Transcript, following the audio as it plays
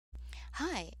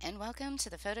Hi, and welcome to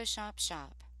the Photoshop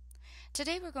shop.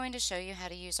 Today we're going to show you how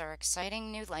to use our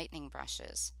exciting new lightning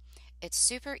brushes. It's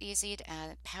super easy to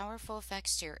add powerful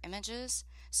effects to your images,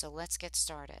 so let's get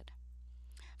started.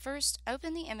 First,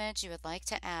 open the image you would like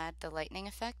to add the lightning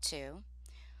effect to.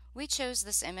 We chose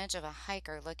this image of a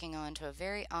hiker looking onto a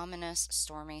very ominous,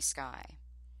 stormy sky.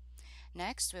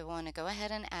 Next, we want to go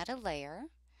ahead and add a layer.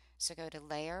 So go to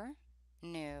Layer,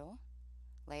 New,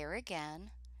 Layer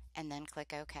again, and then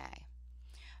click OK.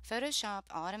 Photoshop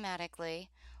automatically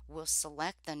will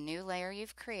select the new layer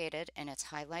you've created and it's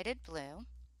highlighted blue.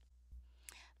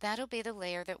 That'll be the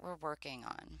layer that we're working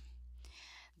on.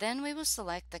 Then we will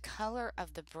select the color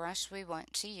of the brush we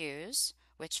want to use,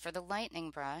 which for the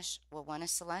lightning brush we'll want to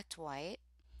select white.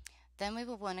 Then we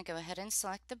will want to go ahead and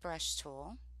select the brush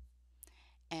tool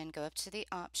and go up to the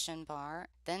option bar,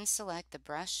 then select the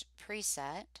brush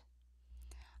preset.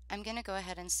 I'm going to go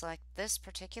ahead and select this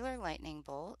particular lightning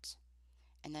bolt,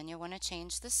 and then you'll want to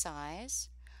change the size.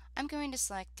 I'm going to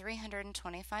select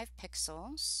 325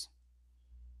 pixels,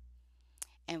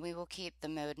 and we will keep the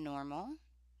mode normal,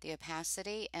 the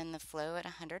opacity and the flow at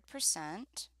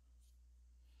 100%.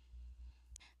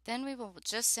 Then we will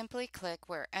just simply click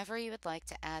wherever you would like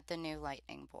to add the new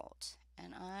lightning bolt,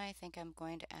 and I think I'm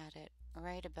going to add it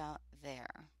right about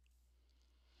there.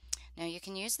 Now you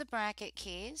can use the bracket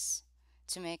keys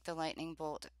to make the lightning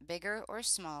bolt bigger or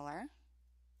smaller.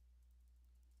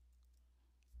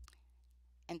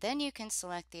 And then you can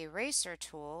select the eraser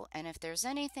tool, and if there's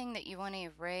anything that you want to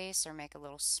erase or make a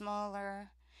little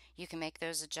smaller, you can make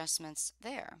those adjustments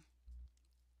there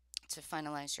to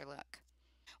finalize your look.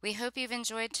 We hope you've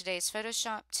enjoyed today's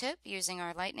Photoshop tip using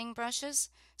our lightning brushes,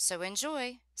 so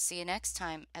enjoy! See you next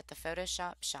time at the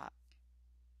Photoshop shop.